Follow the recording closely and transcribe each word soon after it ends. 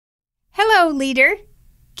So, leader,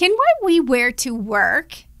 can what we wear to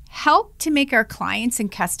work help to make our clients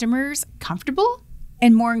and customers comfortable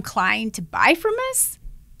and more inclined to buy from us?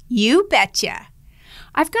 You betcha.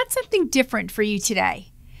 I've got something different for you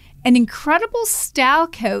today. An incredible style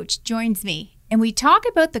coach joins me, and we talk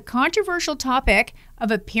about the controversial topic of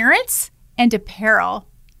appearance and apparel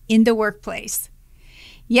in the workplace.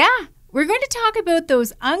 Yeah, we're going to talk about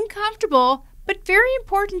those uncomfortable but very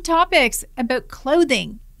important topics about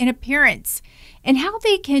clothing and appearance and how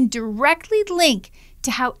they can directly link to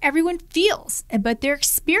how everyone feels about their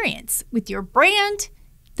experience with your brand,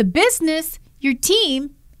 the business, your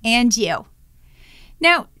team, and you.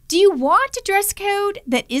 Now, do you want a dress code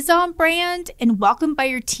that is on brand and welcomed by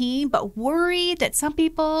your team, but worry that some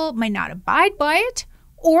people might not abide by it,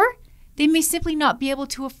 or they may simply not be able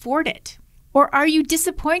to afford it? Or are you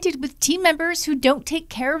disappointed with team members who don't take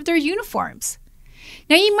care of their uniforms?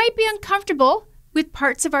 Now, you might be uncomfortable with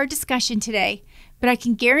parts of our discussion today, but I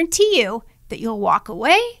can guarantee you that you'll walk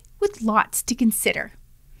away with lots to consider.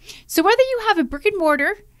 So whether you have a brick and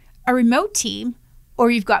mortar, a remote team,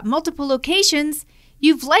 or you've got multiple locations,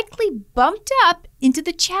 you've likely bumped up into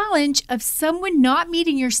the challenge of someone not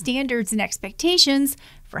meeting your standards and expectations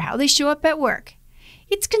for how they show up at work.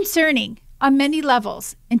 It's concerning on many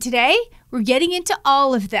levels, and today we're getting into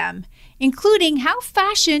all of them, including how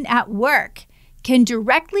fashion at work can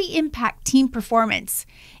directly impact team performance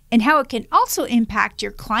and how it can also impact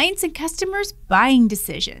your clients' and customers' buying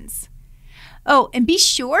decisions. Oh, and be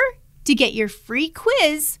sure to get your free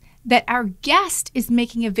quiz that our guest is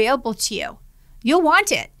making available to you. You'll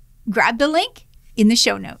want it. Grab the link in the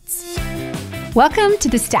show notes. Welcome to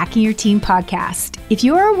the Stacking Your Team podcast. If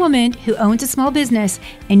you are a woman who owns a small business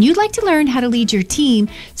and you'd like to learn how to lead your team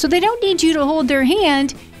so they don't need you to hold their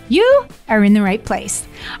hand, you are in the right place.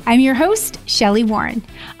 I'm your host, Shelli Warren.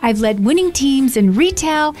 I've led winning teams in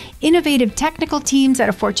retail, innovative technical teams at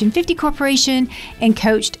a Fortune 50 corporation, and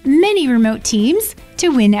coached many remote teams to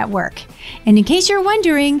win at work. And in case you're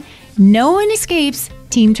wondering, no one escapes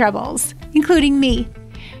team troubles, including me.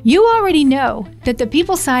 You already know that the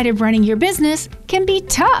people side of running your business can be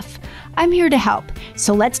tough. I'm here to help.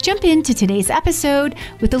 So let's jump into today's episode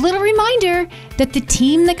with a little reminder that the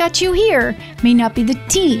team that got you here may not be the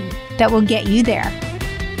team that will get you there.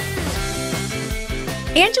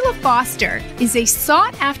 Angela Foster is a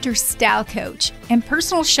sought-after style coach and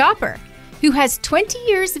personal shopper who has 20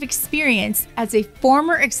 years of experience as a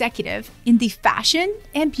former executive in the fashion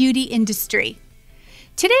and beauty industry.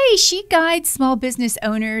 Today, she guides small business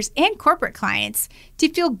owners and corporate clients to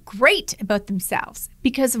feel great about themselves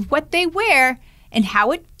because of what they wear and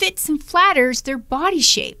how it fits and flatters their body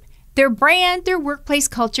shape, their brand, their workplace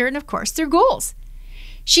culture, and of course, their goals.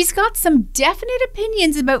 She's got some definite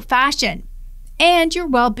opinions about fashion and your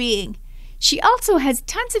well-being. She also has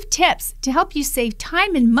tons of tips to help you save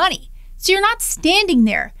time and money so you're not standing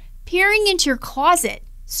there peering into your closet,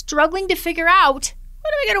 struggling to figure out,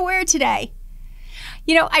 what am I going to wear today?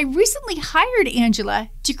 You know, I recently hired Angela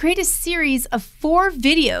to create a series of 4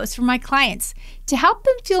 videos for my clients to help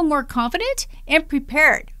them feel more confident and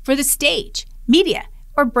prepared for the stage, media,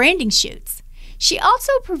 or branding shoots. She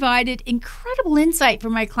also provided incredible insight for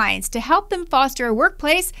my clients to help them foster a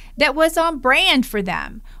workplace that was on brand for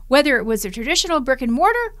them, whether it was a traditional brick and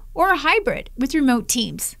mortar or a hybrid with remote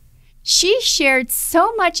teams. She shared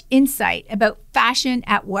so much insight about fashion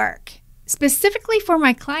at work, specifically for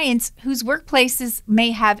my clients whose workplaces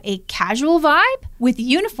may have a casual vibe with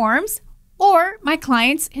uniforms, or my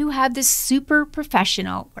clients who have this super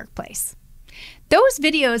professional workplace. Those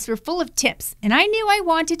videos were full of tips, and I knew I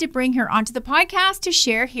wanted to bring her onto the podcast to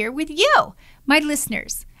share here with you, my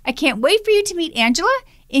listeners. I can't wait for you to meet Angela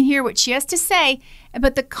and hear what she has to say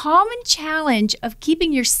about the common challenge of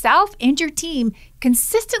keeping yourself and your team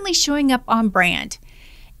consistently showing up on brand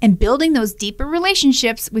and building those deeper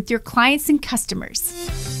relationships with your clients and customers.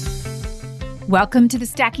 Welcome to the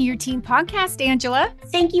Stacking Your Team podcast, Angela.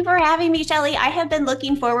 Thank you for having me, Shelli. I have been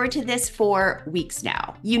looking forward to this for weeks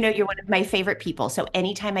now. You know, you're one of my favorite people. So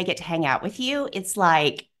anytime I get to hang out with you, it's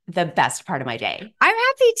like the best part of my day. I'm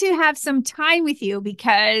happy to have some time with you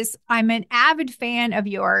because I'm an avid fan of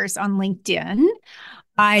yours on LinkedIn.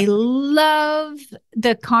 I love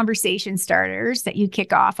the conversation starters that you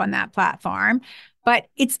kick off on that platform. But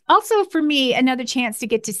it's also, for me, another chance to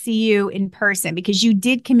get to see you in person because you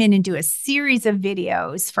did come in and do a series of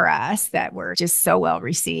videos for us that were just so well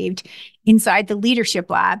received inside the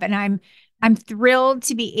Leadership Lab. And I'm thrilled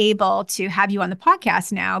to be able to have you on the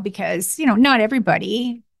podcast now because, you know, not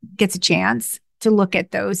everybody gets a chance to look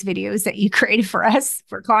at those videos that you created for us,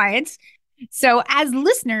 for clients. So as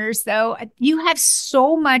listeners, though, you have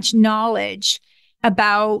so much knowledge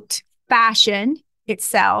about fashion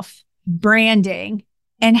itself, branding,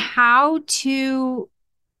 and how to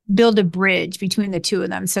build a bridge between the two of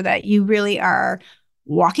them so that you really are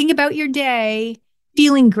walking about your day,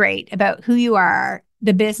 feeling great about who you are,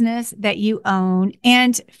 the business that you own.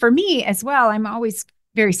 And for me as well, I'm always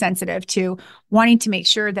very sensitive to wanting to make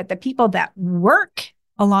sure that the people that work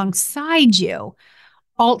alongside you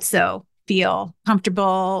also feel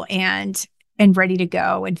comfortable and ready to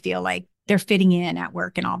go and feel like they're fitting in at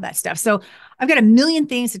work and all that stuff. So I've got a million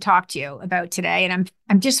things to talk to you about today, and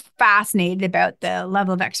I'm just fascinated about the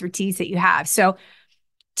level of expertise that you have. So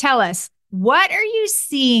tell us, what are you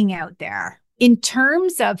seeing out there in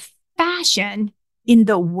terms of fashion in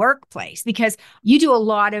the workplace? Because you do a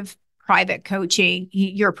lot of private coaching,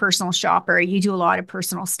 you're a personal shopper, you do a lot of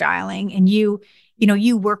personal styling, and you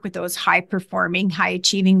work with those high performing, high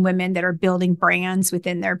achieving women that are building brands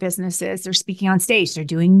within their businesses. They're speaking on stage, they're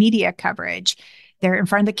doing media coverage, they're in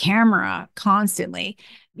front of the camera constantly.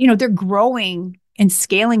 They're growing and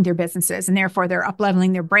scaling their businesses, and therefore they're up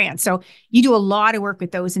leveling their brand. So you do a lot of work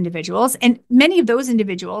with those individuals, and many of those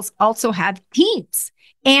individuals also have teams.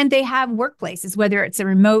 And they have workplaces, whether it's a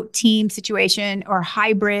remote team situation or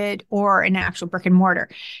hybrid or an actual brick and mortar.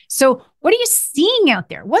 So what are you seeing out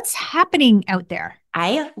there? What's happening out there?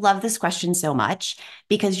 I love this question so much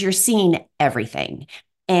because you're seeing everything.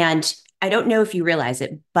 And I don't know if you realize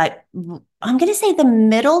it, but I'm going to say the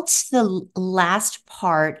middle to the last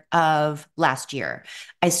part of last year,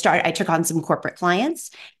 I took on some corporate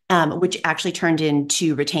clients, which actually turned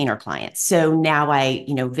into retainer clients. So now I,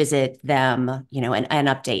 visit them, and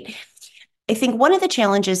update. I think one of the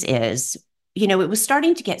challenges is, it was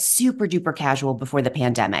starting to get super duper casual before the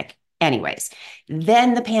pandemic. Anyways,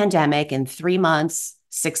 then the pandemic and 3 months,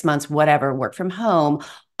 6 months, whatever, work from home,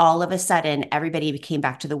 all of a sudden, everybody came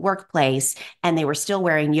back to the workplace and they were still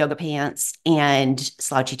wearing yoga pants and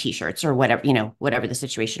slouchy t-shirts or whatever, whatever the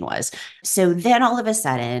situation was. So then all of a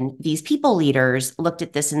sudden, these people leaders looked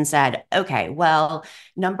at this and said, okay, well,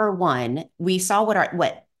 number one, we saw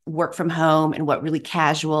what work from home and what really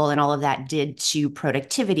casual and all of that did to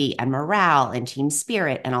productivity and morale and team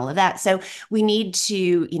spirit and all of that. So we need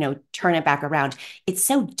to, turn it back around. It's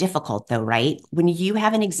so difficult though, right? When you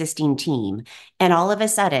have an existing team and all of a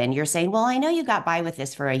sudden you're saying, well, I know you got by with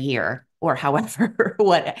this for a year or however,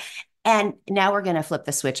 what. And now we're going to flip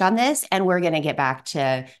the switch on this and we're going to get back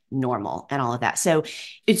to normal and all of that. So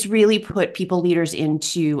it's really put people leaders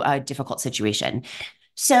into a difficult situation.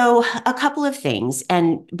 So a couple of things,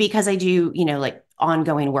 and because I do, like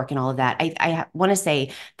ongoing work and all of that, I want to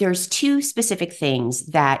say there's two specific things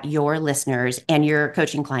that your listeners and your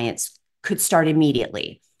coaching clients could start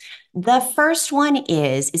immediately. The first one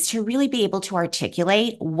is to really be able to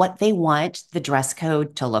articulate what they want the dress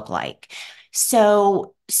code to look like.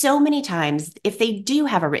 So many times, if they do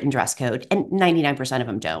have a written dress code, and 99% of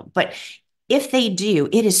them don't, but if they do,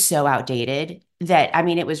 it is so outdated that,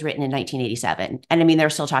 it was written in 1987. And they're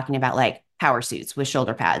still talking about like power suits with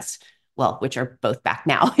shoulder pads, well, which are both back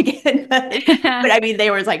now again. but they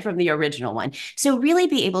were like from the original one. So really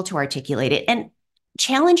be able to articulate it and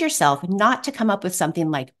challenge yourself not to come up with something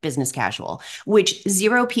like business casual, which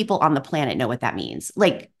 0 people on the planet know what that means.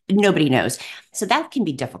 Like nobody knows. So that can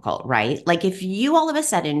be difficult, right? Like if you all of a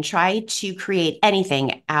sudden try to create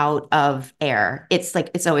anything out of air, it's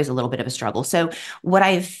always a little bit of a struggle. So what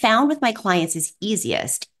I've found with my clients is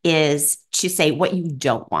easiest is to say what you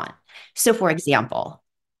don't want. So for example,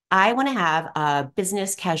 I want to have a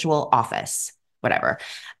business casual office, whatever.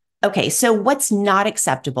 Okay, so what's not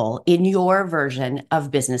acceptable in your version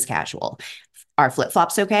of business casual? Are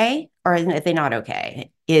flip-flops okay? Or are they not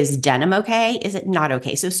okay? Is denim okay? Is it not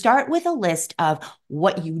okay? So start with a list of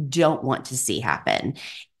what you don't want to see happen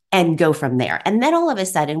and go from there. And then all of a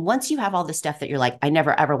sudden, once you have all the stuff that you're like, I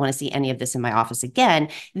never ever want to see any of this in my office again,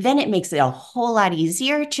 then it makes it a whole lot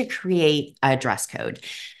easier to create a dress code.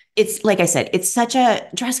 It's like I said,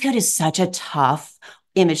 dress code is such a tough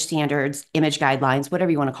image standards, image guidelines,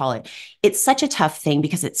 whatever you want to call it. It's such a tough thing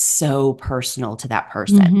because it's so personal to that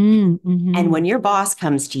person. And when your boss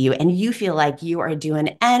comes to you and you feel like you are doing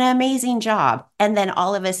an amazing job, and then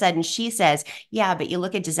all of a sudden she says, yeah, but you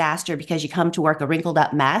look a disaster because you come to work a wrinkled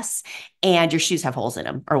up mess and your shoes have holes in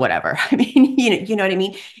them or whatever. You know what I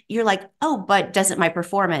mean? You're like, oh, but doesn't my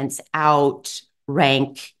performance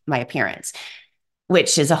outrank my appearance?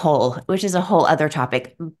 Which is a whole other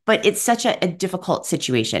topic, but it's such a difficult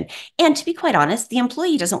situation. And to be quite honest, the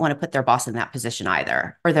employee doesn't want to put their boss in that position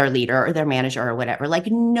either, or their leader or their manager or whatever. Like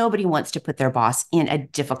nobody wants to put their boss in a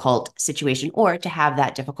difficult situation or to have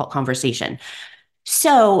that difficult conversation.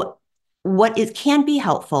 So what it can be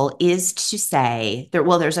helpful is to say there,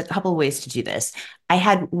 well, there's a couple of ways to do this. I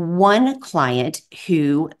had one client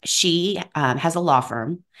who she has a law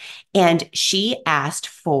firm, and she asked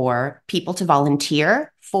for people to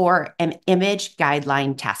volunteer for an image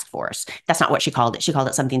guideline task force. That's not what she called it. She called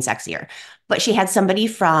it something sexier. But she had somebody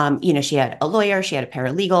from, she had a lawyer, she had a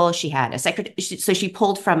paralegal, she had a secretary. So she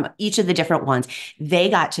pulled from each of the different ones. They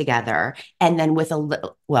got together, and then with a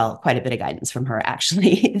little, well, quite a bit of guidance from her,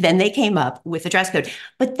 actually, then they came up with a dress code.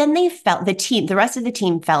 But then they felt the rest of the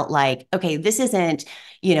team felt like, okay, this isn't,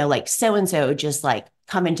 like so-and-so just like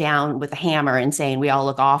coming down with a hammer and saying we all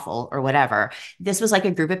look awful or whatever. This was like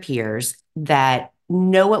a group of peers that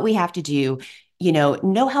know what we have to do,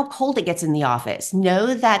 know how cold it gets in the office,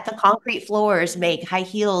 know that the concrete floors make high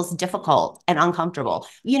heels difficult and uncomfortable,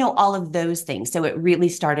 all of those things. So it really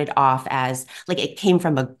started off as like it came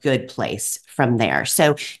from a good place from there.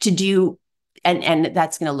 So to do and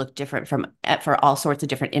that's going to look different for all sorts of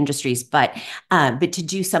different industries, but to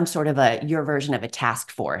do some sort of your version of a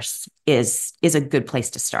task force is a good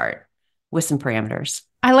place to start with some parameters.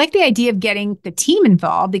 I like the idea of getting the team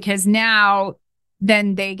involved, because now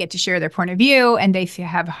then they get to share their point of view and they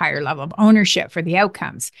have a higher level of ownership for the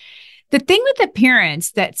outcomes. The thing with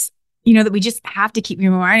appearance that's, that we just have to keep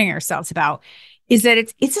reminding ourselves about is that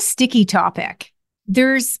it's a sticky topic.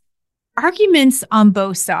 There's arguments on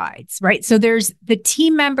both sides, right? So there's the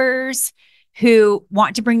team members who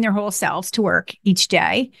want to bring their whole selves to work each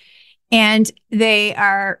day, and they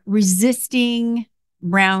are resisting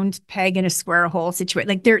round peg in a square hole situation.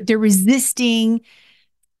 Like they're resisting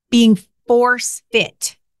being force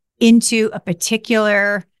fit into a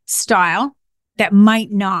particular style that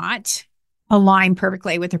might not align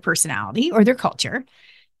perfectly with their personality or their culture.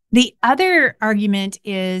 The other argument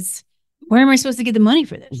is, where am I supposed to get the money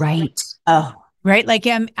for this? Right. Oh, right. Like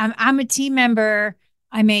I'm a team member.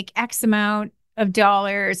 I make X amount of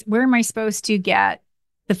dollars. Where am I supposed to get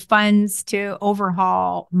the funds to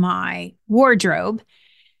overhaul my wardrobe?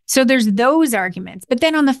 So there's those arguments. But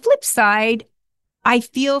then on the flip side, I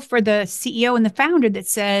feel for the CEO and the founder that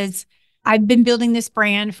says, I've been building this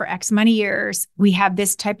brand for X amount of years. We have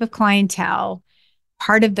this type of clientele.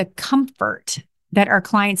 Part of the comfort that our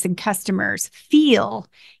clients and customers feel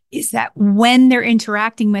is that when they're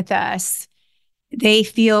interacting with us, they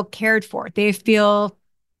feel cared for. They feel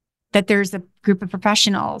that there's a group of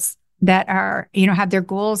professionals that are, have their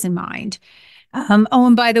goals in mind.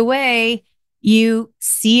 And by the way, you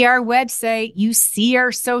see our website, you see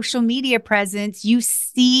our social media presence, you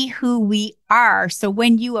see who we are. So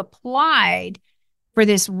when you applied for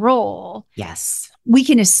this role, yes, we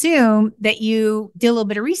can assume that you did a little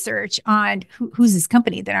bit of research on who's this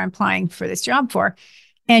company that I'm applying for this job for,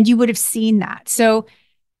 and you would have seen that. So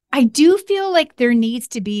I do feel like there needs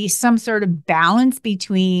to be some sort of balance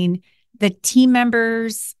between the team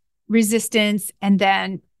members' resistance and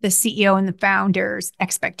then the CEO and the founder's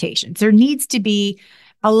expectations. There needs to be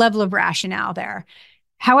a level of rationale there.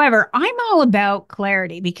 However, I'm all about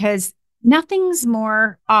clarity, because nothing's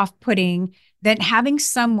more off-putting than having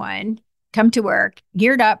someone come to work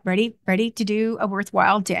geared up, ready to do a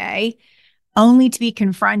worthwhile day, only to be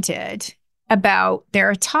confronted about their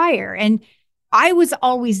attire. And I was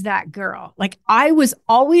always that girl. Like I was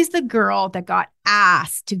always the girl that got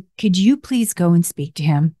asked to, could you please go and speak to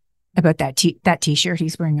him about that t-shirt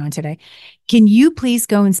he's wearing on today? Can you please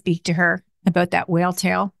go and speak to her about that whale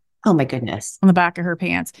tail? Oh my goodness. On the back of her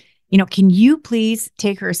pants. Can you please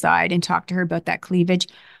take her aside and talk to her about that cleavage?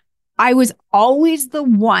 I was always the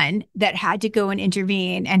one that had to go and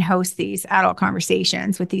intervene and host these adult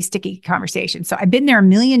conversations with these sticky conversations. So I've been there a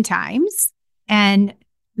million times and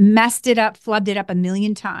messed it up, flubbed it up a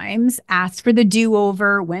million times, asked for the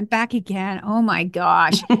do-over, went back again. Oh my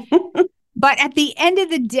gosh. But at the end of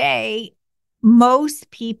the day, most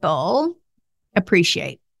people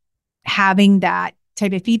appreciate having that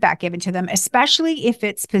type of feedback given to them, especially if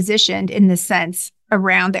it's positioned in the sense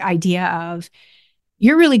around the idea of,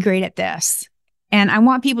 you're really great at this, and I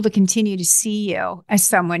want people to continue to see you as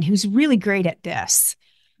someone who's really great at this.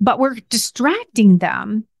 But we're distracting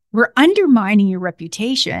them. We're undermining your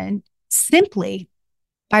reputation simply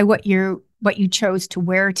by what you chose to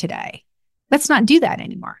wear today. Let's not do that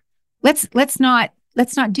anymore. Let's not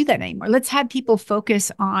do that anymore. Let's have people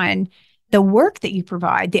focus on the work that you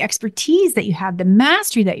provide, the expertise that you have, the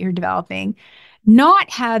mastery that you're developing, not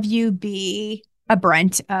have you be a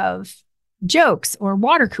brunt of jokes or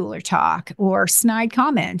water cooler talk or snide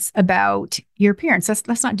comments about your appearance.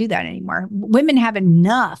 Let's not do that anymore. Women have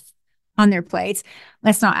enough on their plates.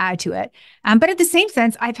 Let's not add to it. But at the same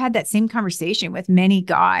sense, I've had that same conversation with many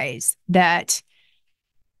guys that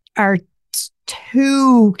are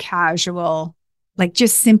too casual, like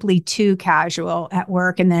just simply too casual at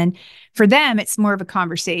work. And then for them, it's more of a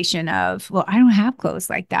conversation of, well, I don't have clothes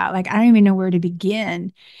like that. Like, I don't even know where to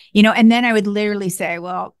begin, and then I would literally say,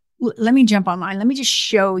 well, let me jump online. Let me just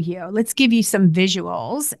show you. Let's give you some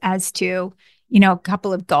visuals as to, a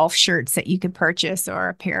couple of golf shirts that you could purchase or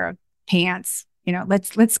a pair of pants.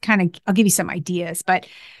 Let's kind of, I'll give you some ideas, but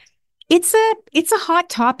it's a hot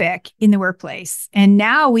topic in the workplace. And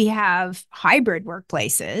now we have hybrid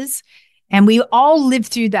workplaces, and we all lived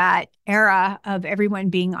through that era of everyone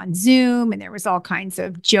being on Zoom, and there was all kinds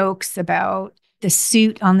of jokes about the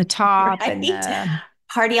suit on the top and Right? the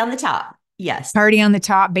Party on the top. Yes. party on the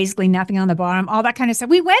top, basically nothing on the bottom, all that kind of stuff.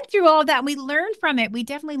 We went through all of that and we learned from it. We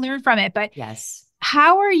definitely learned from it. But Yes.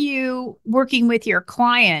 how are you working with your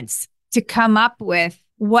clients to come up with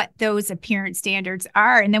what those appearance standards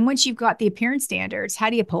are? And then once you've got the appearance standards, how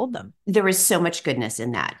do you pull them? There was so much goodness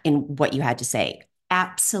in that, in what you had to say.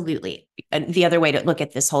 Absolutely. The other way to look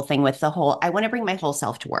at this whole thing with the whole, I want to bring my whole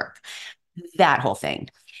self to work, that whole thing,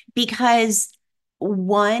 because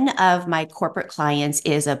one of my corporate clients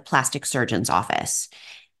is a plastic surgeon's office.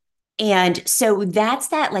 And so that's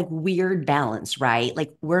that like weird balance, right?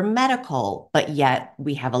 Like we're medical, but yet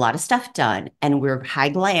we have a lot of stuff done and we're high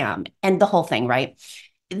glam and the whole thing, right?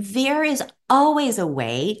 There is always a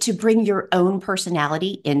way to bring your own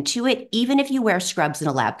personality into it, even if you wear scrubs and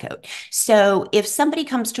a lab coat. So if somebody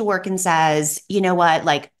comes to work and says, you know what,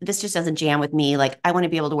 like this just doesn't jam with me, like I want to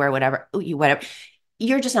be able to wear whatever,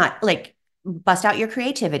 you're just not like bust out your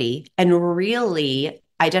creativity and really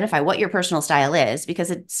identify what your personal style is, because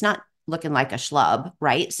it's not looking like a schlub,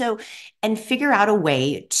 right? So, and figure out a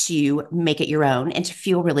way to make it your own and to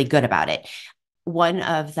feel really good about it. One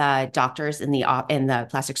of the doctors in the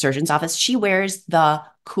plastic surgeon's office, she wears the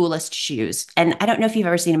coolest shoes. And I don't know if you've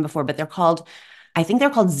ever seen them before, but I think they're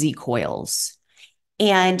called Z coils.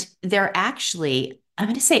 And they're actually, I'm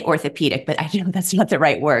going to say orthopedic, but I know that's not the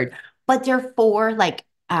right word, but they're for like,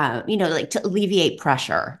 like to alleviate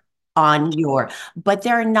pressure on but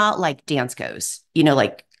they're not like Danskos,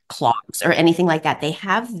 like clogs or anything like that. They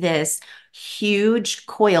have this huge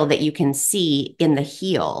coil that you can see in the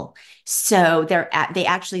heel. So they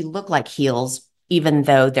actually look like heels, even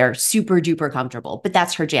though they're super duper comfortable. But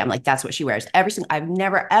that's her jam. Like that's what she wears. I've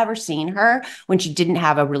never ever seen her when she didn't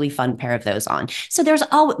have a really fun pair of those on. So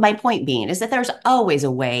my point being is that there's always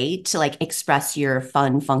a way to like express your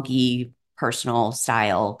fun, funky personal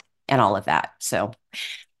style and all of that. So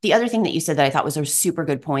the other thing that you said that I thought was a super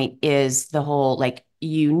good point is the whole, like,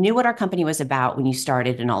 you knew what our company was about when you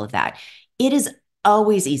started and all of that. It is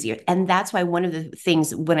always easier. And that's why one of the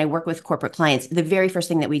things when I work with corporate clients, the very first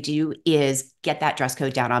thing that we do is get that dress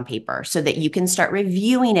code down on paper so that you can start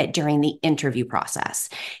reviewing it during the interview process.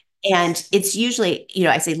 And it's usually,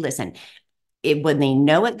 I say, listen, when they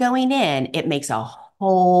know it going in, it makes a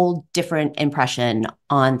whole different impression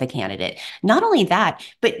on the candidate. Not only that,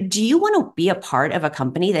 but do you want to be a part of a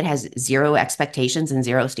company that has zero expectations and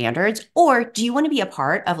zero standards? Or do you want to be a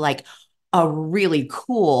part of like a really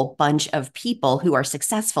cool bunch of people who are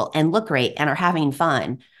successful and look great and are having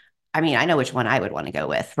fun? I mean, I know which one I would want to go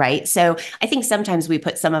with, right? So I think sometimes we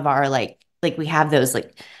put some of our like we have those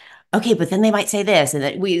like, okay, but then they might say this, and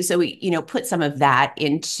that we put some of that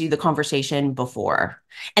into the conversation before.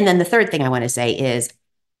 And then the third thing I want to say is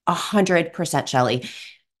 100% Shelli,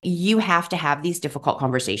 you have to have these difficult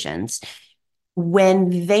conversations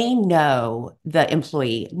when they know, the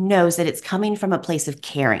employee knows that it's coming from a place of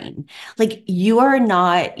caring. Like you are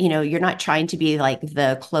not, you're not trying to be like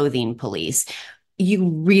the clothing police. You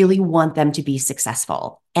really want them to be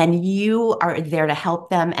successful and you are there to help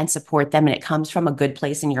them and support them. And it comes from a good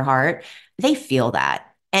place in your heart. They feel that.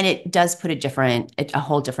 And it does put a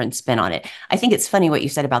whole different spin on it. I think it's funny what you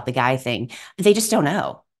said about the guy thing. They just don't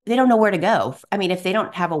know. They don't know where to go. I mean, if they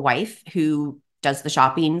don't have a wife who does the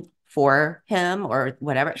shopping for him or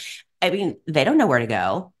whatever, I mean, they don't know where to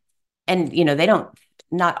go. And,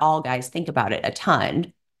 not all guys think about it a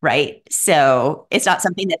ton, right? So it's not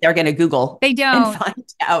something that they're going to Google They and don't.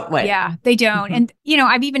 find out what. Yeah, they don't. Mhm. And,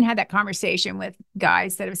 I've even had that conversation with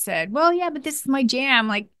guys that have said, well, yeah, but this is my jam.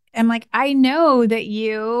 Like, I'm like, I know that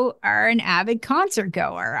you are an avid concert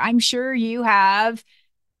goer. I'm sure you have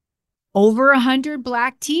over 100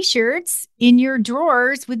 black t-shirts in your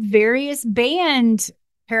drawers with various band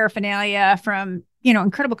paraphernalia from,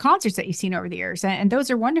 incredible concerts that you've seen over the years. And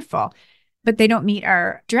those are wonderful, but they don't meet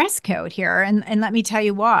our dress code here. And let me tell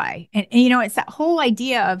you why. And it's that whole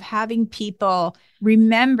idea of having people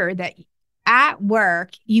remember that at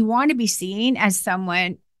work, you want to be seen as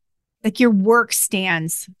someone, like your work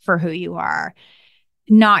stands for who you are,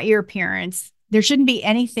 not your appearance, there shouldn't be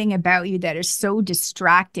anything about you that is so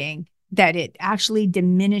distracting that it actually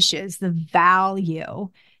diminishes the value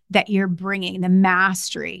that you're bringing, the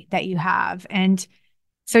mastery that you have. And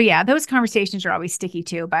so, yeah, those conversations are always sticky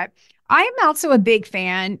too. But I am also a big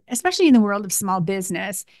fan, especially in the world of small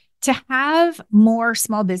business, to have more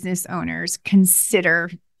small business owners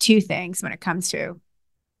consider two things when it comes to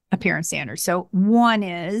appearance standards. So one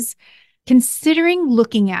is considering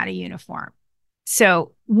looking at a uniform.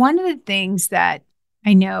 So one of the things that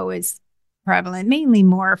I know is prevalent, mainly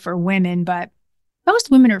more for women, but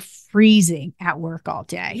most women are freezing at work all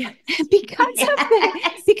day. Yes.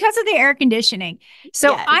 because of the air conditioning.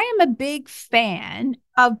 So Yes. I am a big fan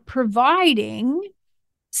of providing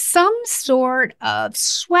some sort of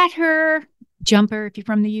sweater, jumper if you're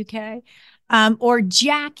from the UK, or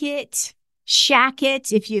jacket,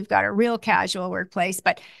 shacket if you've got a real casual workplace,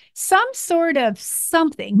 but some sort of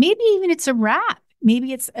something. Maybe even it's a wrap.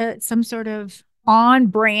 Maybe it's some sort of on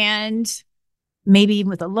brand, maybe even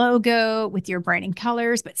with a logo, with your branding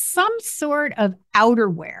colors, but some sort of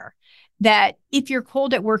outerwear that if you're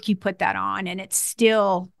cold at work, you put that on and it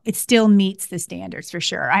still meets the standards for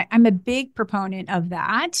sure. I'm a big proponent of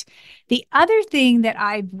that. The other thing that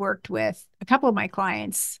I've worked with a couple of my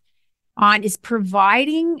clients on is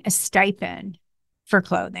providing a stipend for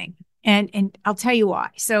clothing. And I'll tell you why.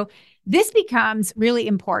 So this becomes really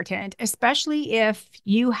important, especially if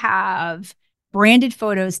you have branded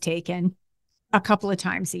photos taken a couple of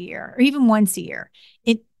times a year or even once a year.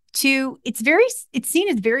 It's seen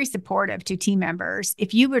as very supportive to team members.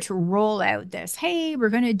 If you were to roll out this, hey, we're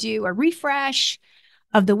going to do a refresh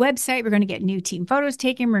of the website. We're going to get new team photos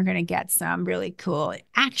taken. We're going to get some really cool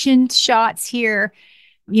action shots here,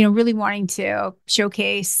 really wanting to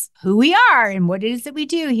showcase who we are and what it is that we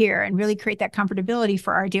do here and really create that comfortability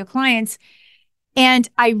for our ideal clients. And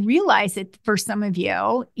I realize that for some of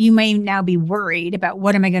you, you may now be worried about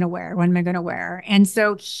what am I going to wear? What am I going to wear? And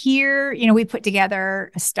so here, we put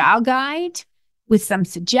together a style guide with some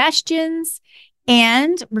suggestions,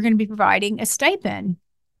 and we're going to be providing a stipend,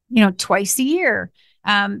 twice a year,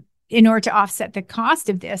 in order to offset the cost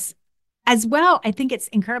of this as well. I think it's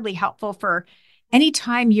incredibly helpful for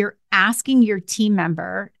anytime you're asking your team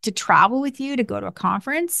member to travel with you to go to a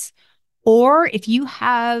conference, or if you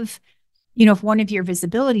have if one of your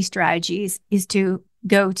visibility strategies is to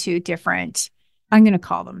go to different, I'm going to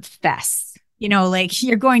call them fests, like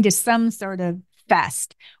you're going to some sort of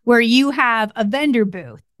fest where you have a vendor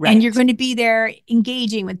booth, right, and you're going to be there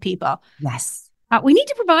engaging with people. Yes. We need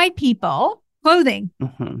to provide people clothing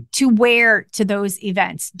to wear to those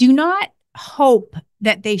events. Do not hope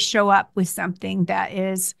that they show up with something that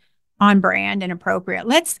is on brand and appropriate.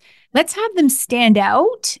 Let's have them stand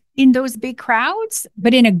out in those big crowds,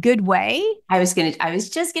 but in a good way. I was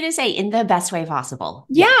just gonna say in the best way possible.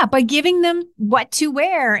 Yeah, by giving them what to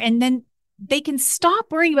wear, and then they can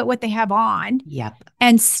stop worrying about what they have on. Yep.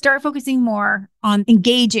 And start focusing more on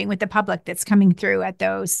engaging with the public that's coming through at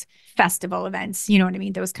those festival events. You know what I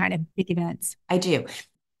mean? Those kind of big events. I do.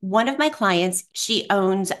 One of my clients, she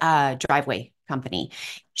owns a driveway company.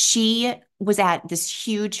 She was at this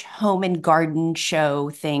huge home and garden show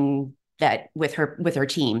thing that with her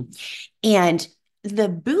team. And the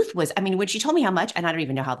booth was, when she told me how much, and I don't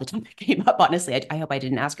even know how the topic came up, honestly, I hope I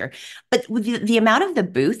didn't ask her, but the amount of the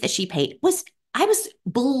booth that she paid I was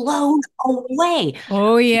blown away.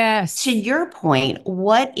 Oh, yes. To your point,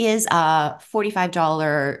 what is a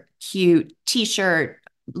 $45 cute t-shirt,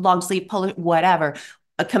 long sleeve polo, whatever,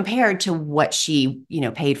 compared to what she,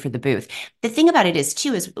 paid for the booth? The thing about it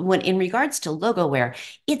is when in regards to logo wear,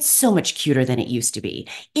 it's so much cuter than it used to be.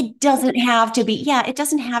 It doesn't have to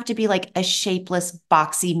be like a shapeless,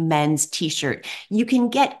 boxy men's t-shirt. You can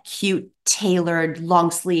get cute, tailored,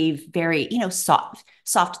 long sleeve, very,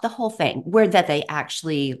 soft, the whole thing, where that they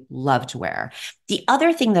actually love to wear. The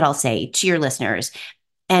other thing that I'll say to your listeners,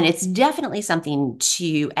 and it's definitely something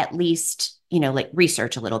to at least,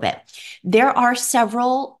 research a little bit. There are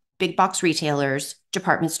several big box retailers,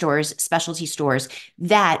 department stores, specialty stores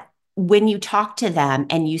that when you talk to them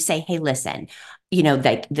and you say, hey, listen,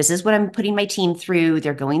 this is what I'm putting my team through.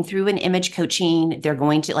 They're going through an image coaching. We're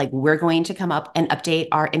going to come up and update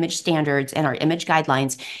our image standards and our image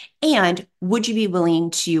guidelines. And would you be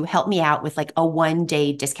willing to help me out with like a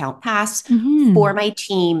 1-day discount pass for my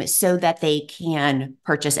team so that they can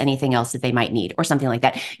purchase anything else that they might need or something like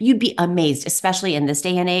that? You'd be amazed, especially in this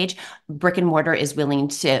day and age. Brick and mortar is willing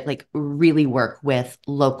to really work with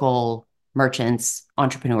local merchants,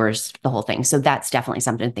 entrepreneurs, the whole thing. So that's definitely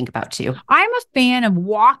something to think about too. I'm a fan of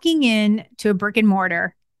walking in to a brick and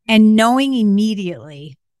mortar and knowing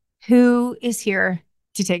immediately who is here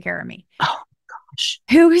to take care of me. Oh gosh.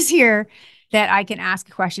 Who is here that I can ask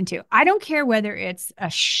a question to. I don't care whether it's a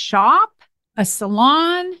shop, a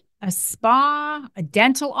salon, a spa, a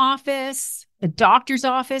dental office, a doctor's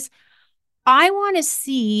office. I want to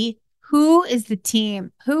see who is the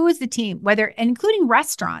team, whether, including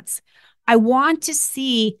restaurants. I want to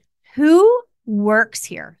see who works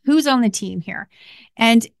here, who's on the team here.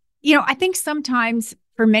 And, I think sometimes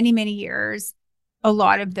for many, many years, a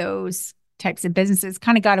lot of those types of businesses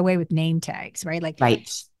kind of got away with name tags, right? Like,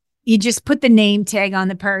 Right. you just put the name tag on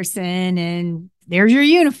the person and there's your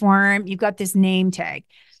uniform. You've got this name tag.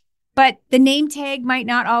 But the name tag might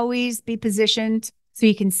not always be positioned so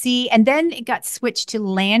you can see. And then it got switched to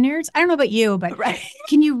lanyards. I don't know about you, but Right.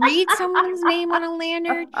 can you read someone's name on a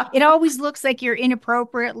lanyard? It always looks like you're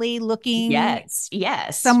inappropriately looking Yes.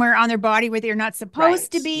 somewhere on their body where they're not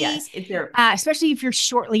supposed to be. Yes. Especially if you're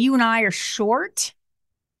short, like you and I are short.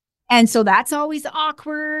 And so that's always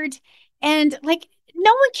awkward. And like,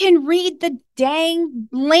 no one can read the dang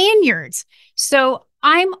lanyards. So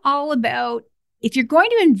I'm all about, if you're going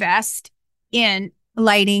to invest in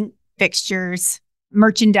lighting, fixtures,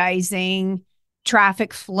 merchandising,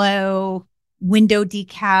 traffic flow, window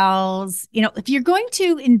decals, if you're going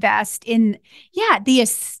to invest in, the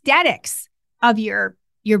aesthetics of your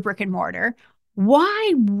brick and mortar,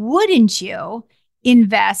 why wouldn't you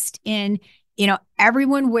invest in,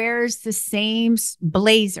 everyone wears the same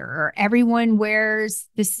blazer, or everyone wears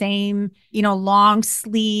the same, long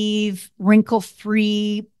sleeve,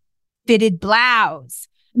 wrinkle-free fitted blouse.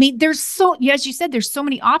 I mean, as you said, there's so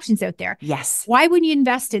many options out there. Yes. Why wouldn't you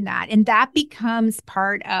invest in that? And that becomes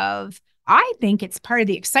I think it's part of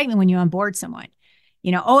the excitement when you onboard someone.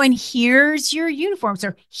 And here's your uniforms,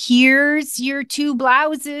 or here's your 2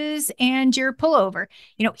 blouses and your pullover.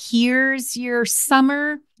 Here's your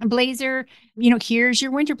summer blazer. Here's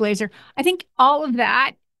your winter blazer. I think all of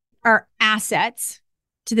that are assets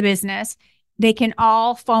to the business. They can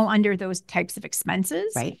all fall under those types of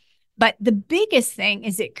expenses. Right. But the biggest thing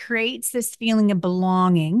is it creates this feeling of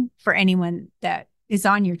belonging for anyone that is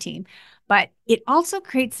on your team. But it also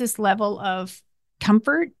creates this level of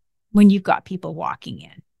comfort when you've got people walking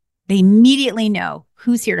in. They immediately know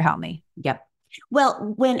who's here to help me. Yep.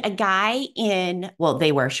 Well, when a guy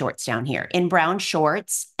they wear shorts down here, in brown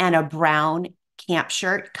shorts and a brown camp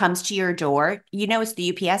shirt comes to your door, it's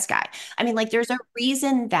the UPS guy. I mean, like, there's a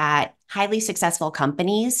reason that highly successful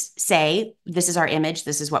companies say, this is our image,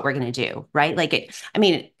 this is what we're going to do, right? Like,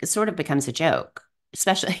 it sort of becomes a joke,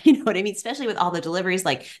 especially, you know what I mean? Especially with all the deliveries,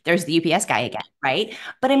 like, there's the UPS guy again, right?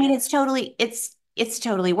 But I mean, it's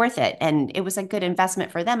totally worth it. And it was a good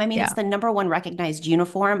investment for them. I mean, It's the number one recognized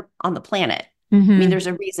uniform on the planet. Mm-hmm. I mean, there's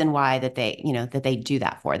a reason why that they do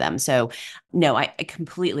that for them. So no, I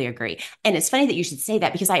completely agree. And it's funny that you should say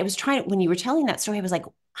that, because when you were telling that story, I was like,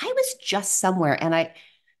 I was just somewhere and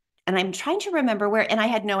I'm trying to remember where, and I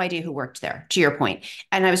had no idea who worked there, to your point.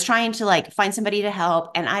 And I was trying to like find somebody to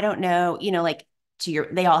help. And I don't know, like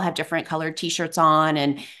they all have different colored t-shirts on,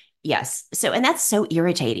 and yes. So, and that's so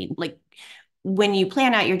irritating. Like, when you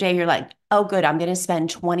plan out your day, you're like, oh, good, I'm going to spend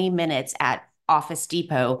 20 minutes at Office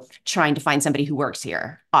Depot trying to find somebody who works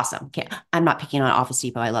here. Awesome. I'm not picking on Office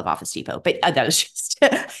Depot. I love Office Depot, but that was just,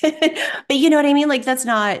 but you know what I mean? Like, that's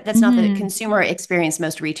not the consumer experience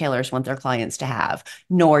most retailers want their clients to have,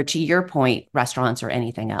 nor, to your point, restaurants or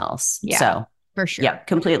anything else. Yeah, so for sure. Yeah,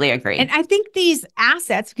 completely agree. And I think these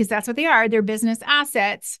assets, because that's what they are, they're business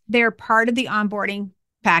assets. They're part of the onboarding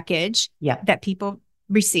package that people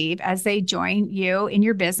receive as they join you in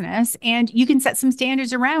your business. And you can set some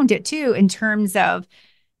standards around it too, in terms of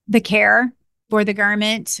the care for the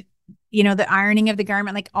garment, the ironing of the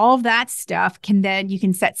garment, like all of that stuff you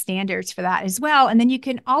can set standards for that as well. And then you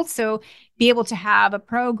can also be able to have a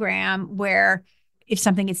program where if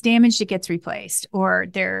something gets damaged, it gets replaced, or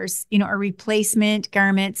there's, a replacement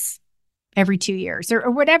garments every 2 years,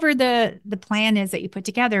 or whatever the plan is that you put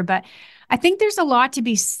together. But I think there's a lot to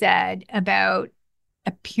be said about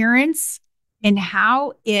appearance and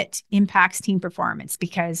how it impacts team performance,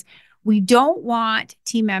 because we don't want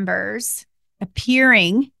team members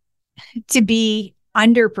appearing to be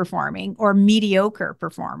underperforming or mediocre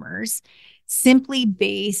performers simply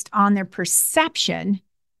based on their perception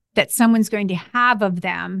that someone's going to have of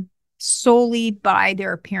them solely by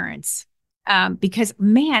their appearance. Because,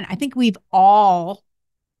 man, I think we've all,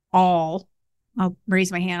 I'll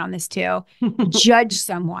raise my hand on this too, judge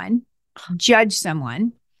someone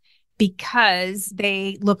because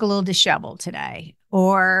they look a little disheveled today,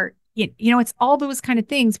 or it's all those kind of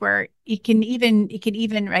things where it can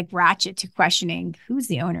even like ratchet to questioning, who's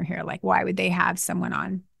the owner here? Like, why would they have someone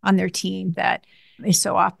on their team that is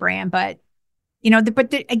so off brand? But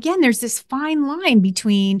again, there's this fine line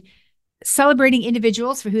between celebrating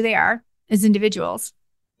individuals for who they are as individuals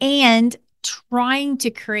and trying to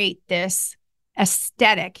create this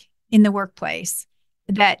aesthetic in the workplace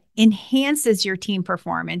that enhances your team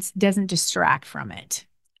performance, doesn't distract from it.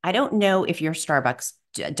 I don't know if your Starbucks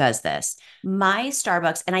does this. My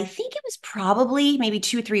Starbucks, and I think it was probably maybe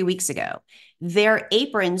 2 or 3 weeks ago, their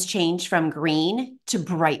aprons changed from green to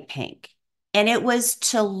bright pink. And it was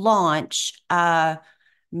to launch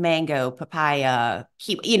mango, papaya,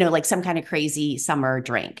 like some kind of crazy summer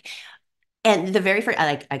drink. And the very first,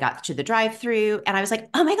 I got to the drive-through and I was like,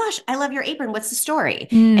 oh my gosh, I love your apron. What's the story?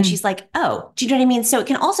 And she's like, oh, do you know what I mean? So it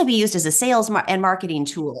can also be used as a sales and marketing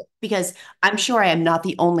tool, because I'm sure I am not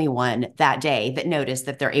the only one that day that noticed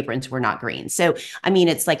that their aprons were not green. So, I mean,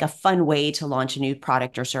 it's like a fun way to launch a new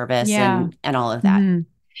product or service and all of that.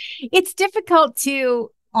 It's difficult to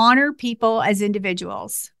honor people as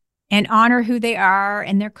individuals and honor who they are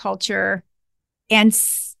and their culture and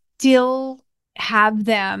still have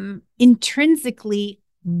them intrinsically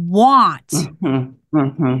want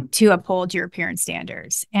to uphold your appearance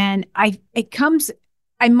standards. And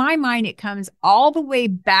in my mind, it comes all the way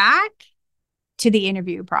back to the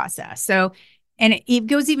interview process. So, and it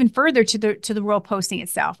goes even further to the role posting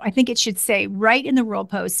itself. I think it should say right in the role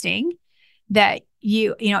posting that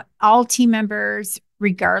all team members,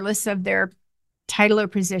 regardless of their title or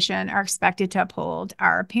position, are expected to uphold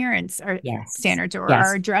our appearance or standards or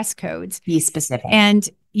our dress codes. Be specific. And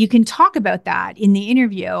you can talk about that in the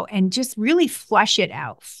interview and just really flesh it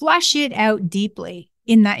out deeply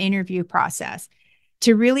in that interview process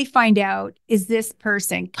to really find out, is this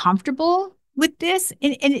person comfortable with this?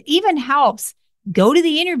 And it even helps go to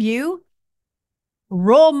the interview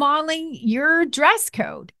role modeling your dress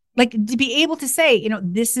code, like to be able to say,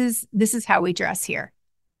 this is how we dress here.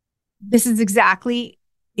 This is exactly,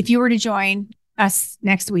 if you were to join us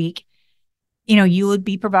next week, you would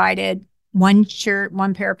be provided one shirt,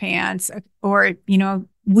 one pair of pants, or,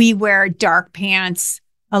 we wear dark pants,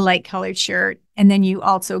 a light colored shirt. And then you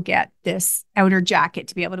also get this outer jacket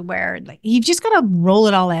to be able to wear. Like, you've just got to roll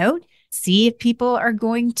it all out, see if people are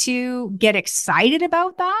going to get excited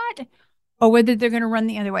about that or whether they're going to run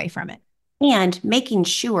the other way from it. And making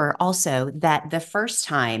sure also that the first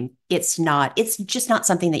time it's just not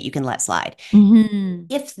something that you can let slide.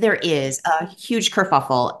 If there is a huge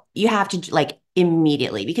kerfuffle, you have to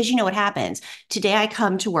immediately, because you know what happens. Today I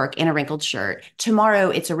come to work in a wrinkled shirt. Tomorrow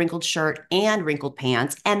it's a wrinkled shirt and wrinkled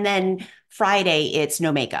pants. And then Friday it's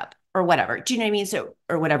no makeup or whatever. Do you know what I mean? So,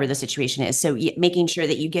 or whatever the situation is. So making sure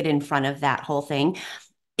that you get in front of that whole thing.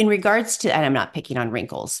 In regards to, and I'm not picking on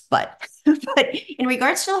wrinkles, but in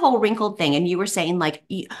regards to the whole wrinkled thing, and you were saying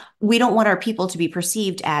we don't want our people to be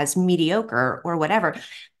perceived as mediocre or whatever,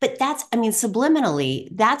 but subliminally,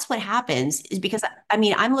 that's what happens, is because,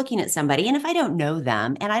 I'm looking at somebody, and if I don't know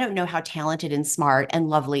them and I don't know how talented and smart and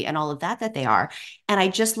lovely and all of that they are, and I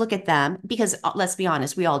just look at them, because let's be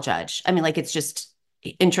honest, we all judge. It's just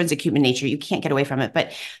intrinsic human nature. You can't get away from it.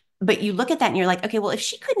 But you look at that and you're like, okay, well, if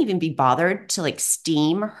she couldn't even be bothered to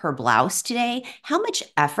steam her blouse today, how much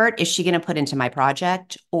effort is she going to put into my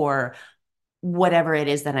project or whatever it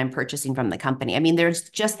is that I'm purchasing from the company?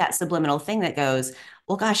 There's just that subliminal thing that goes,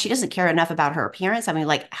 well, gosh, she doesn't care enough about her appearance.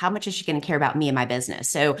 How much is she going to care about me and my business?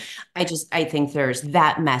 So I think there's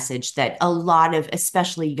that message that a lot of,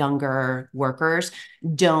 especially younger workers,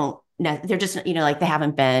 they're just, they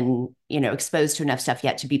haven't been, exposed to enough stuff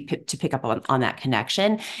yet to pick up on that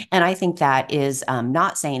connection. And I think that is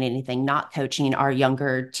not saying anything, not coaching our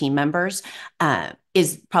younger team members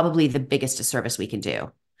is probably the biggest disservice we can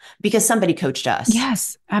do, because somebody coached us.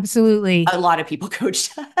 Yes, absolutely. A lot of people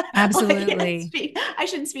coached us. Absolutely. I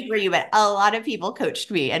shouldn't speak for you, but a lot of people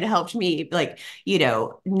coached me and helped me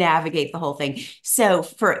navigate the whole thing. So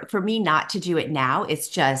for me not to do it now,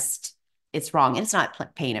 it's wrong. And it's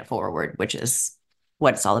not paying it forward, which is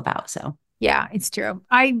what it's all about. So, yeah, it's true.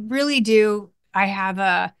 I really do. I have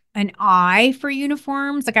an eye for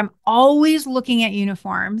uniforms. I'm always looking at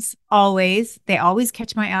uniforms, always. They always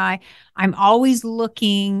catch my eye. I'm always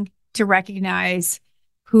looking to recognize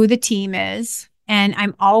who the team is. And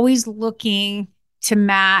I'm always looking to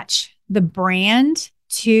match the brand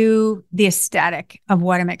to the aesthetic of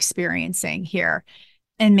what I'm experiencing here.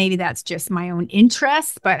 And maybe that's just my own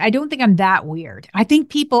interest, but I don't think I'm that weird. I think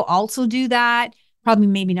people also do that, probably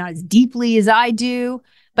maybe not as deeply as I do,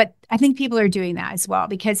 but I think people are doing that as well,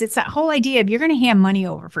 because it's that whole idea of, you're going to hand money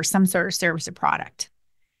over for some sort of service or product.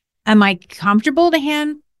 Am I comfortable to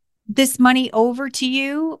hand this money over to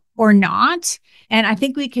you or not? And I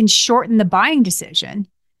think we can shorten the buying decision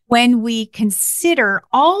when we consider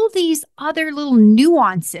all these other little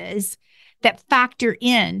nuances that factor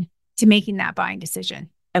in to making that buying decision.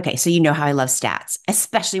 Okay, so you know how I love stats,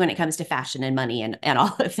 especially when it comes to fashion and money and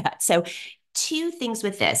all of that. So, two things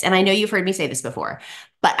with this, and I know you've heard me say this before,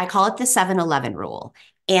 but I call it the 7-Eleven rule.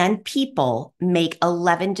 And people make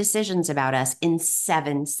 11 decisions about us in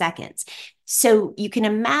 7 seconds. So you can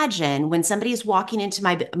imagine when somebody is walking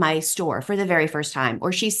into my store for the very first time,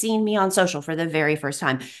 or she's seen me on social for the very first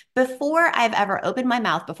time, before I've ever opened my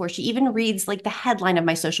mouth, before she even reads like the headline of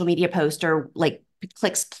my social media post or like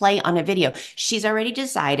clicks play on a video, she's already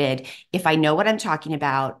decided if I know what I'm talking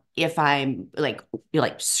about, if I'm like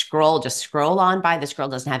just scroll on by. This girl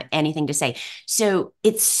doesn't have anything to say. So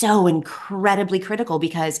it's so incredibly critical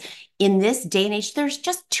because in this day and age, there's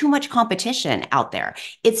just too much competition out there.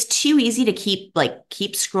 It's too easy to keep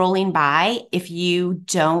scrolling by if you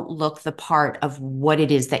don't look the part of what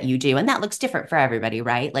it is that you do. And that looks different for everybody,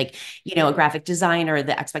 right? Like, a graphic designer,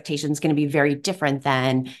 the expectation is going to be very different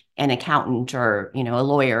than an accountant or, a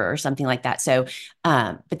lawyer or something like that. So,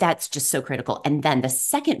 but that's just so critical. And then the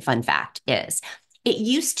second fun fact is it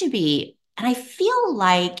used to be, and I feel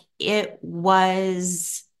like it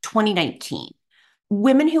was 2019,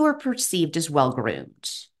 women who were perceived as well-groomed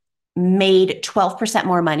made 12%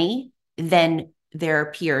 more money than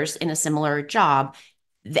their peers in a similar job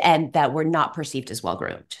and that were not perceived as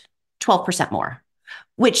well-groomed. 12% more,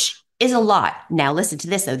 which is a lot. Now, listen to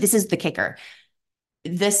this, though. This is the kicker.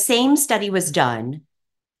 The same study was done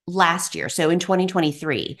last year. So in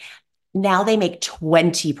 2023, now they make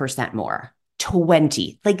 20% more.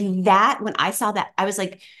 20. Like that, when I saw that, I was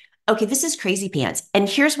like, okay, this is crazy pants. And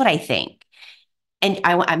here's what I think. And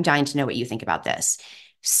I'm dying to know what you think about this.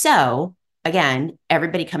 So again,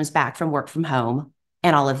 everybody comes back from work from home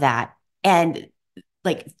and all of that. And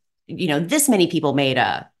like, this many people made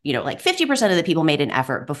like 50% of the people made an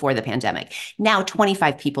effort before the pandemic. Now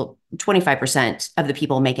 25% of the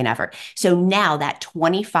people make an effort. So now that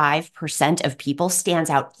 25% of people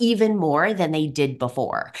stands out even more than they did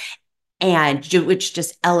before. And which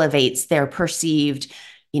just elevates their perceived,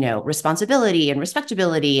 responsibility and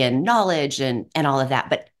respectability and knowledge and all of that.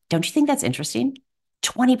 But don't you think that's interesting?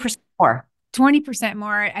 20% more. 20%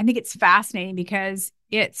 more. I think it's fascinating because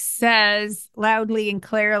it says loudly and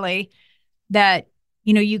clearly that,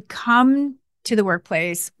 you come to the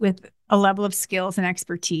workplace with a level of skills and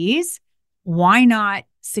expertise. Why not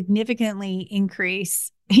significantly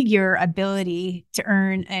increase your ability to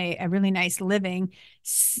earn a really nice living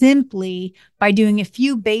simply by doing a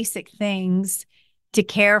few basic things to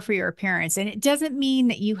care for your appearance? And it doesn't mean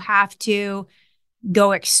that you have to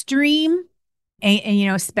go extreme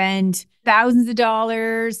and spend thousands of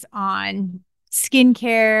dollars on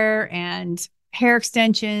skincare and hair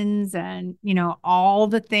extensions and all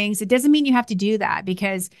the things. It doesn't mean you have to do that,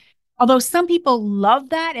 because although some people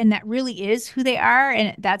love that and that really is who they are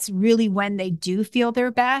and that's really when they do feel their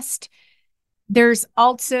best, there's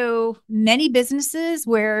also many businesses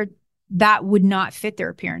where that would not fit their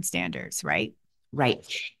appearance standards, right? Right.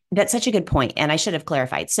 That's such a good point. And I should have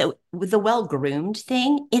clarified. So with the well-groomed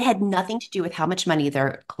thing, it had nothing to do with how much money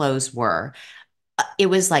their clothes were. It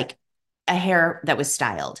was like a hair that was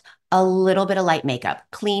styled, a little bit of light makeup,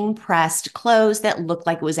 clean pressed clothes that looked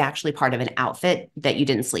like it was actually part of an outfit that you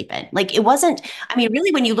didn't sleep in. Like it wasn't, I mean,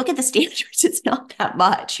 really, when you look at the standards, it's not that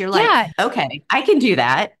much. You're like, Yeah. okay, I can do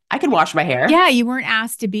that. I can wash my hair. Yeah. You weren't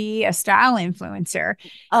asked to be a style influencer.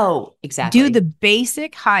 Oh, Do the exactly.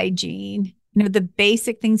 basic hygiene, the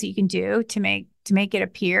basic things that you can do to make it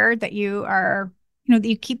appear that you are, that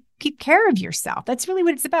you keep care of yourself. That's really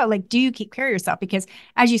what it's about. Like, do you keep care of yourself? Because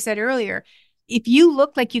as you said earlier, if you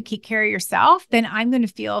look like you keep care of yourself, then I'm going to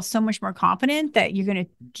feel so much more confident that you're going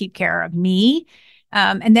to keep care of me.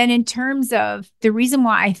 And then in terms of the reason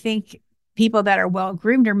why I think people that are well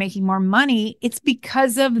groomed are making more money, it's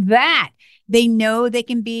because of that. They know they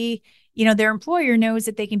can be, their employer knows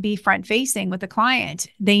that they can be front facing with a client.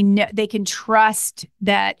 They know they can trust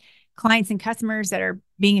that clients and customers that are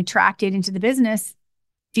being attracted into the business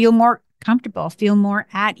feel more comfortable, feel more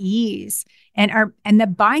at ease, and the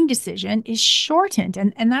buying decision is shortened.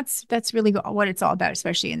 And that's really what it's all about,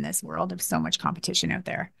 especially in this world of so much competition out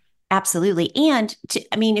there. Absolutely. And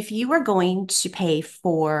I mean, if you are going to pay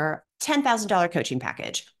for $10,000 coaching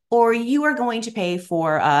package, or you are going to pay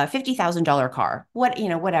for a $50,000 car,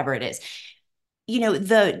 whatever it is,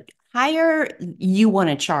 the higher you want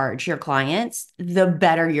to charge your clients, the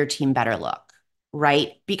better your team better look,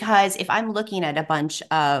 right? Because if I'm looking at a bunch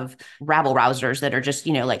of rabble rousers that are just,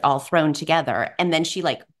 like all thrown together, and then she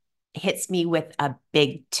like hits me with a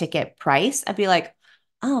big ticket price, I'd be like,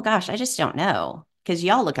 oh gosh, I just don't know because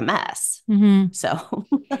y'all look a mess. Mm-hmm. So,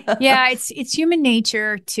 Yeah, it's human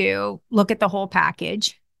nature to look at the whole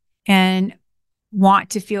package and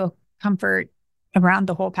want to feel comfort around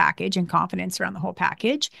the whole package and confidence around the whole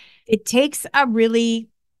package. It takes a really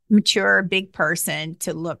mature, big person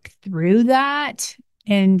to look through that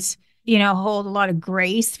and, hold a lot of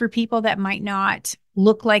grace for people that might not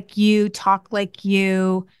look like you, talk like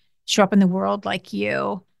you, show up in the world like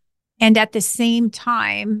you. And at the same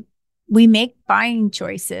time, we make buying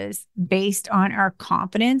choices based on our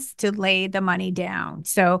confidence to lay the money down.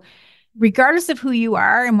 So regardless of who you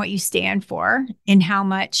are and what you stand for and how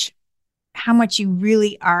much you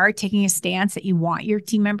really are taking a stance that you want your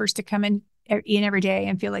team members to come in every day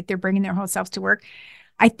and feel like they're bringing their whole selves to work,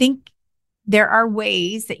 I think there are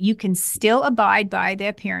ways that you can still abide by the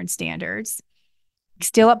appearance standards,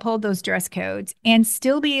 still uphold those dress codes, and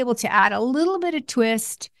still be able to add a little bit of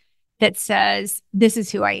twist that says, this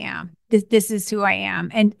is who I am. This is who I am.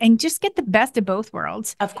 And just get the best of both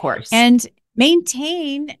worlds. Of course. And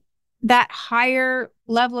maintain that higher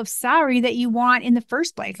level of salary that you want in the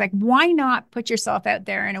first place. Like, why not put yourself out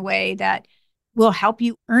there in a way that will help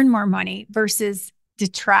you earn more money versus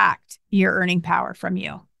detract your earning power from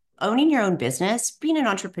you? Owning your own business, being an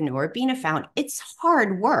entrepreneur, being a founder, it's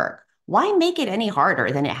hard work. Why make it any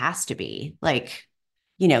harder than it has to be? Like,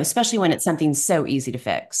 especially when it's something so easy to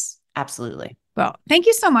fix. Absolutely. Well, thank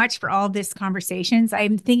you so much for all this conversations.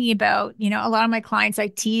 I'm thinking about, a lot of my clients, I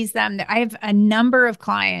tease them. I have a number of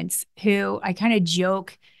clients who I kind of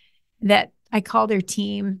joke that I call their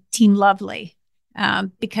team Lovely,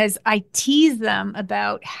 because I tease them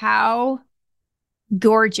about how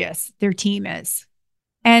gorgeous their team is.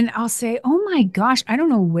 And I'll say, oh my gosh, I don't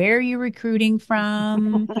know where you're recruiting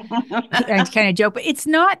from. I kind of joke, but it's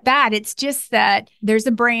not that. It's just that there's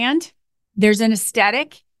a brand, there's an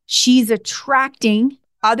aesthetic. She's attracting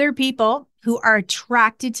other people who are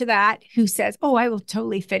attracted to that, who says, oh, I will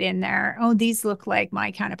totally fit in there. Oh, these look like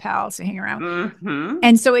my kind of pals to hang around. Mm-hmm.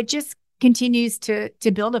 And so it just continues to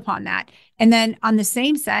build upon that. And then on the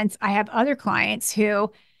same sense, I have other clients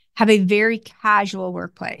who have a very casual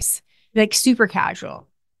workplace, like super casual,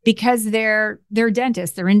 because they're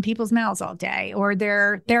dentists, they're in people's mouths all day, or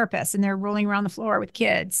they're therapists and they're rolling around the floor with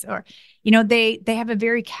kids, or, they have a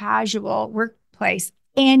very casual workplace.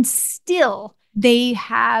 And still, they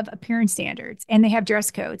have appearance standards and they have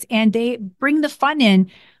dress codes and they bring the fun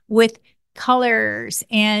in with colors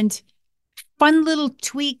and fun little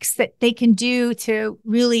tweaks that they can do to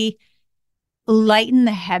really lighten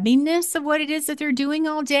the heaviness of what it is that they're doing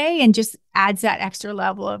all day, and just adds that extra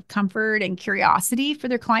level of comfort and curiosity for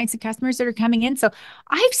their clients and customers that are coming in. So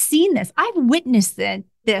I've seen this. I've witnessed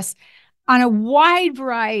this on a wide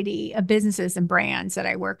variety of businesses and brands that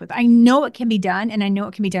I work with. I know it can be done, and I know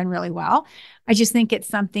it can be done really well. I just think it's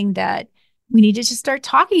something that we need to just start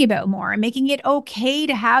talking about more and making it okay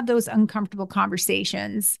to have those uncomfortable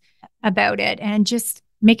conversations about it, and just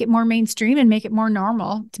make it more mainstream and make it more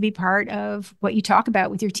normal to be part of what you talk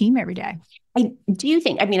about with your team every day. I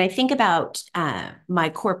think about my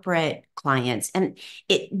corporate clients, and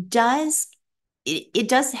it does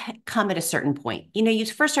come at a certain point. You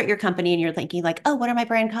first start your company and you're thinking like, oh, what are my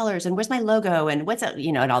brand colors and where's my logo and what's that,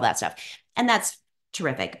 and all that stuff. And that's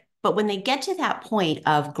terrific. But when they get to that point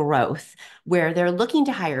of growth where they're looking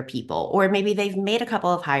to hire people, or maybe they've made a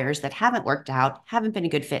couple of hires that haven't worked out, haven't been a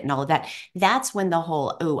good fit and all of that, that's when the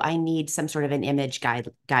whole, oh, I need some sort of an image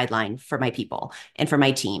guideline for my people and for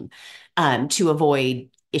my team, to avoid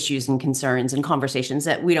issues and concerns and conversations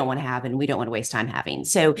that we don't want to have and we don't want to waste time having.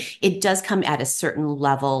 So it does come at a certain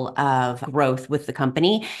level of growth with the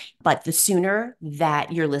company. But the sooner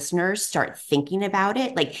that your listeners start thinking about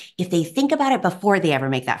it, like if they think about it before they ever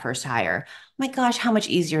make that first hire, my gosh, how much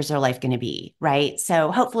easier is their life going to be, right? So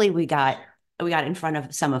hopefully we got in front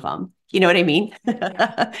of some of them. You know what I mean?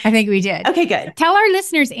 I think we did. Okay, good. Tell our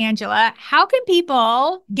listeners, Angela, how can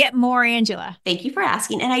people get more Angela? Thank you for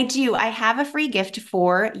asking. And I have a free gift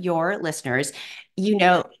for your listeners. You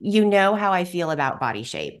know how I feel about body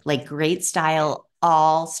shape. Like, great style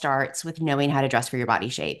all starts with knowing how to dress for your body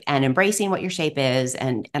shape and embracing what your shape is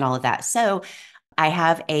and all of that. So I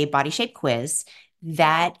have a body shape quiz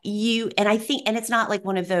that and it's not like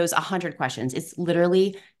one of those 100 questions. It's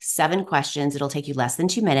literally 7 questions. It'll take you less than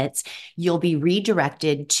 2 minutes. You'll be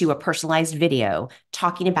redirected to a personalized video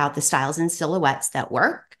talking about the styles and silhouettes that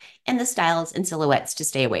work and the styles and silhouettes to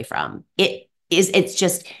stay away from. It's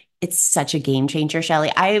such a game changer,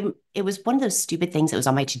 Shelli. It was one of those stupid things that was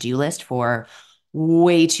on my to-do list for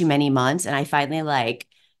way too many months. And I finally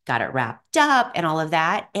got it wrapped up and all of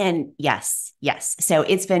that. And yes. So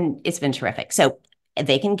it's been terrific. So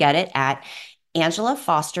they can get it at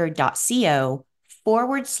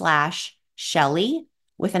angelafoster.co/Shelli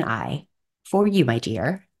with an I for you, my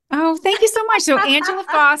dear. Oh, thank you so much. So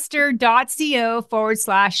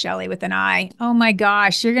angelafoster.co/Shelli with an I. Oh my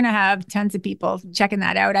gosh, you're going to have tons of people checking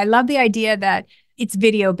that out. I love the idea that it's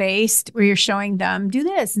video based where you're showing them do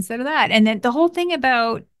this instead of that. And then the whole thing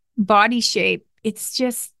about body shape, it's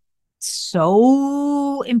just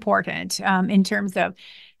so important in terms of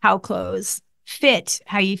how clothes fit,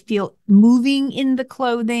 how you feel moving in the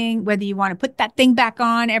clothing, whether you want to put that thing back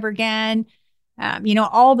on ever again.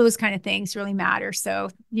 All those kind of things really matter. So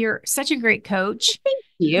you're such a great coach. Thank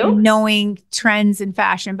you. In knowing trends in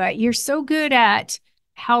fashion, but you're so good at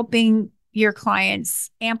helping your clients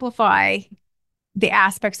amplify the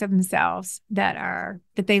aspects of themselves that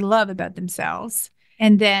they love about themselves.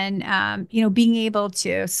 And then, being able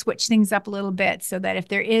to switch things up a little bit so that if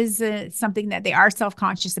there is something that they are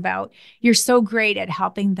self-conscious about, you're so great at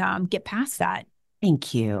helping them get past that.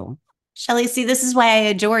 Thank you. Shelli, see, this is why I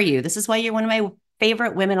adore you. This is why you're one of my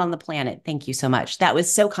favorite women on the planet. Thank you so much. That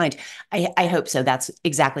was so kind. I hope so. That's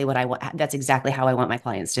exactly what I want. That's exactly how I want my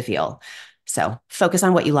clients to feel. So focus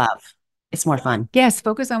on what you love. It's more fun. Yes,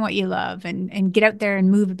 focus on what you love and get out there and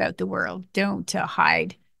move about the world. Don't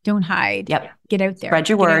hide. Don't hide. Yep. Get out there. Spread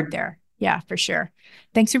your word. Out there. Yeah, for sure.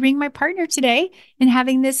 Thanks for being my partner today and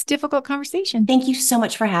having this difficult conversation. Thank you so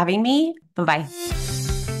much for having me. Bye-bye.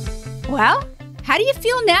 Well, how do you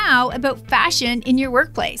feel now about fashion in your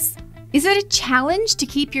workplace? Is it a challenge to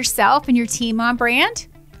keep yourself and your team on brand?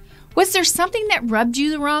 Was there something that rubbed you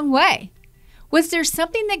the wrong way? Was there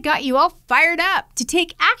something that got you all fired up to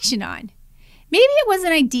take action on? Maybe it was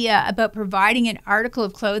an idea about providing an article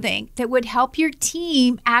of clothing that would help your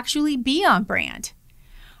team actually be on brand.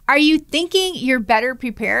 Are you thinking you're better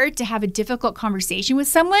prepared to have a difficult conversation with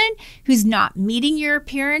someone who's not meeting your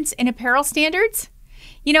appearance and apparel standards?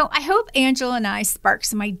 I hope Angela and I spark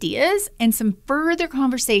some ideas and some further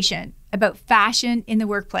conversation about fashion in the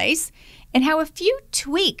workplace and how a few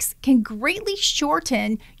tweaks can greatly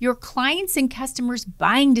shorten your clients' and customers'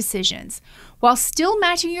 buying decisions while still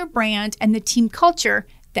matching your brand and the team culture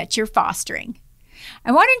that you're fostering.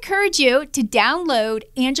 I want to encourage you to download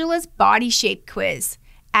Angela's body shape quiz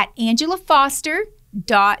at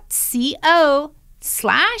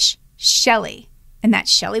angelafoster.co/Shelli, and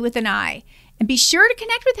that's Shelli with an I. And be sure to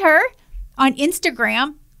connect with her on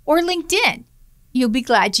Instagram or LinkedIn. You'll be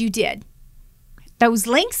glad you did. Those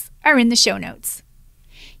links are in the show notes.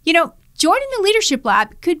 Joining the Leadership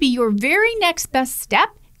Lab could be your very next best step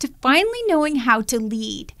to finally knowing how to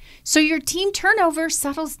lead, so your team turnover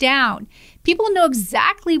settles down. People know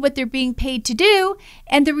exactly what they're being paid to do,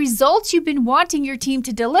 and the results you've been wanting your team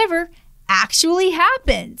to deliver actually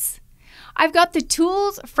happens. I've got the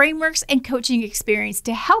tools, frameworks, and coaching experience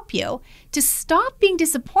to help you to stop being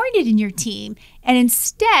disappointed in your team and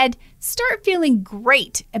instead start feeling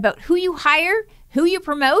great about who you hire, who you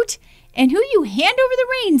promote, and who you hand over the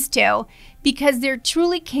reins to, because they're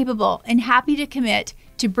truly capable and happy to commit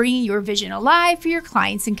to bringing your vision alive for your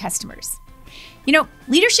clients and customers.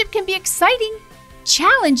 Leadership can be exciting,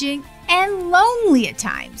 challenging, and lonely at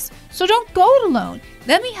times. So don't go it alone.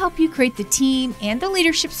 Let me help you create the team and the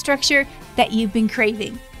leadership structure that you've been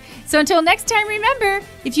craving. So until next time, remember,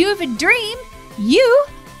 if you have a dream, you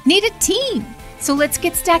need a team. So let's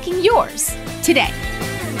get stacking yours today.